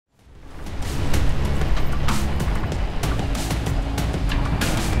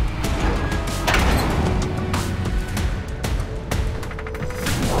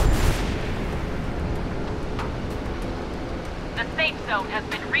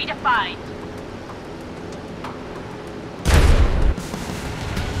redefined.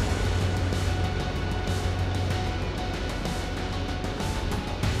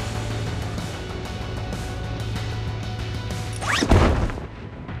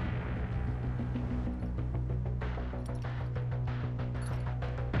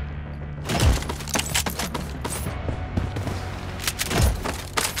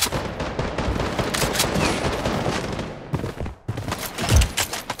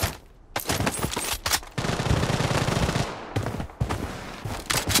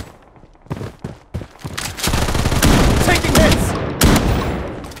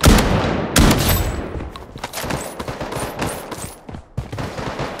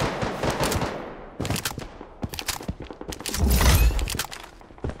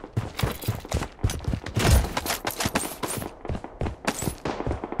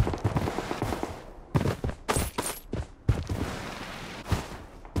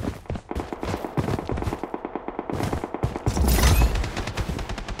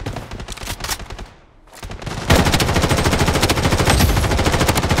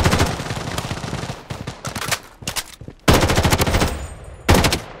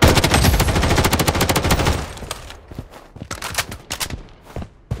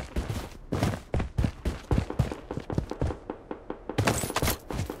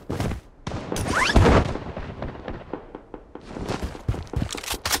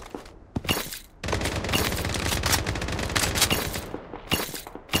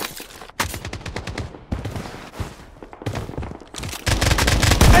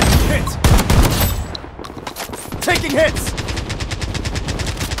 Taking hits!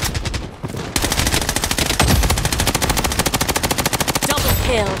 Double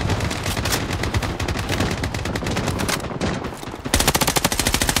kill.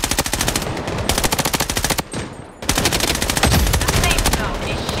 The safe zone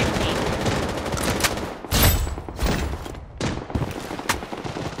is shifting.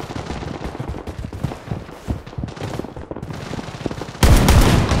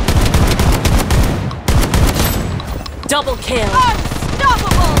 Double kill.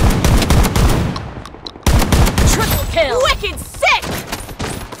 Unstoppable! Triple kill. Wicked sick!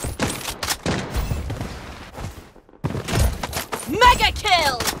 Mega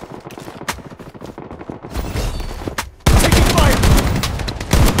kill. Taking fire!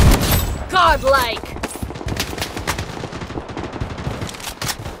 Godlike.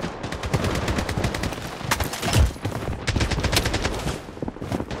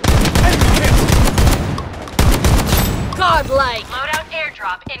 Enemy hit! Godlike. Loadout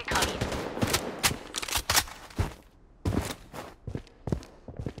airdrop incoming.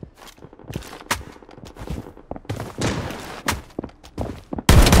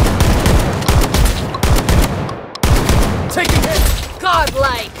 Taking hit!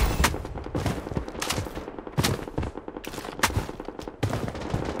 Godlike.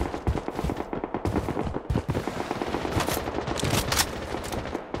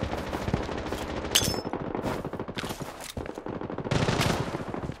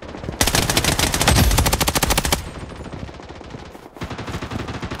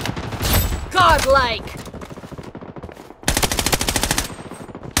 Godlike.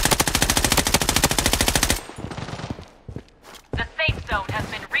 The safe zone has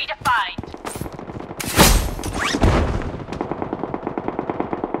been redefined.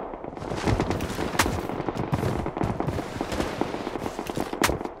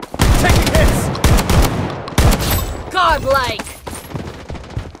 Taking hits! Godlike.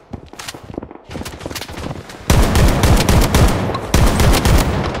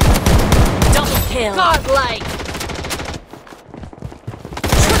 Double kill. Godlike.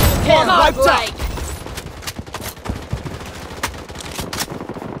 Triple kill. One wiped out. Godlike.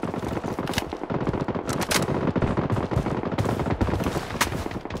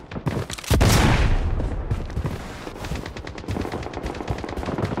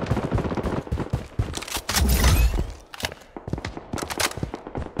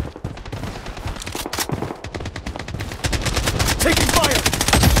 Taking fire!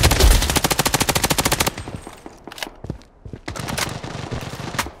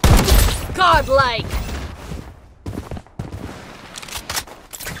 Godlike.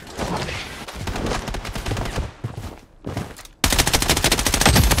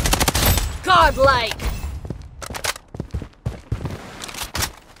 Godlike.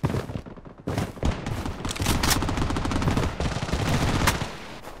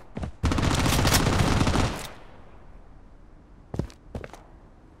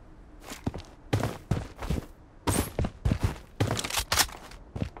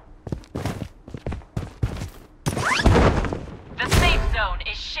 zone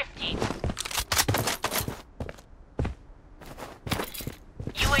is shifting.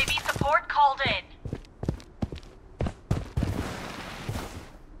 UAV support called in.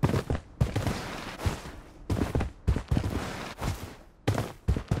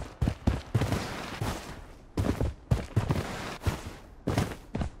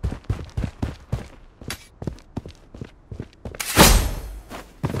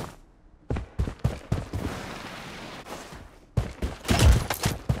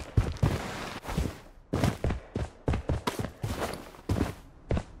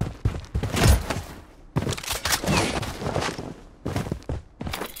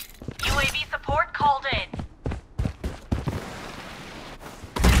 Called in.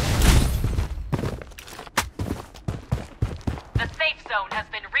 The safe zone has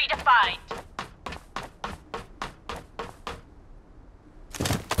been redefined.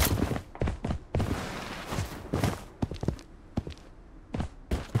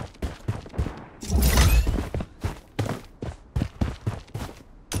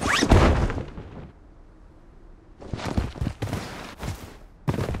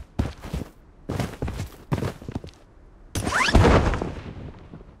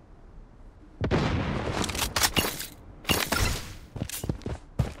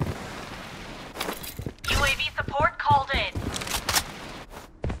 Support called in.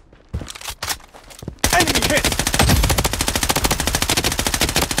 Enemy hit!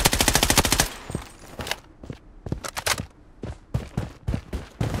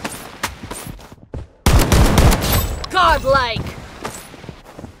 Godlike!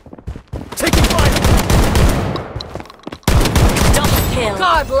 Taking fire! Double kill!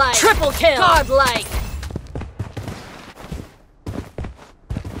 Godlike! Triple kill! Godlike!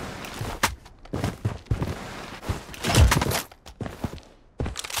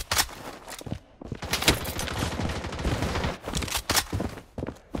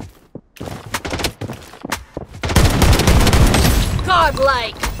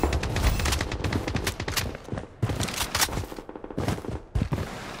 Godlike!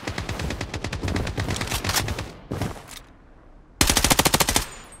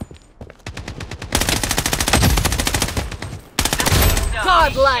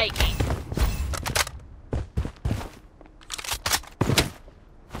 Godlike!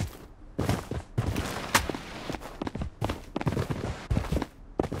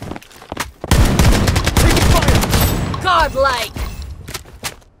 Taking fire! Godlike!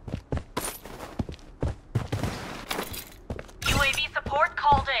 UAV support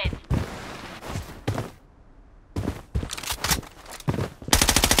called in.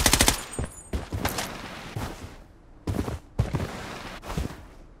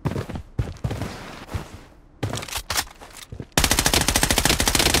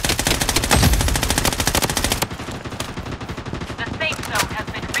 The safe zone has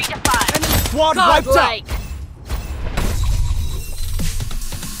been redefined. Squad wiped out! Godlike!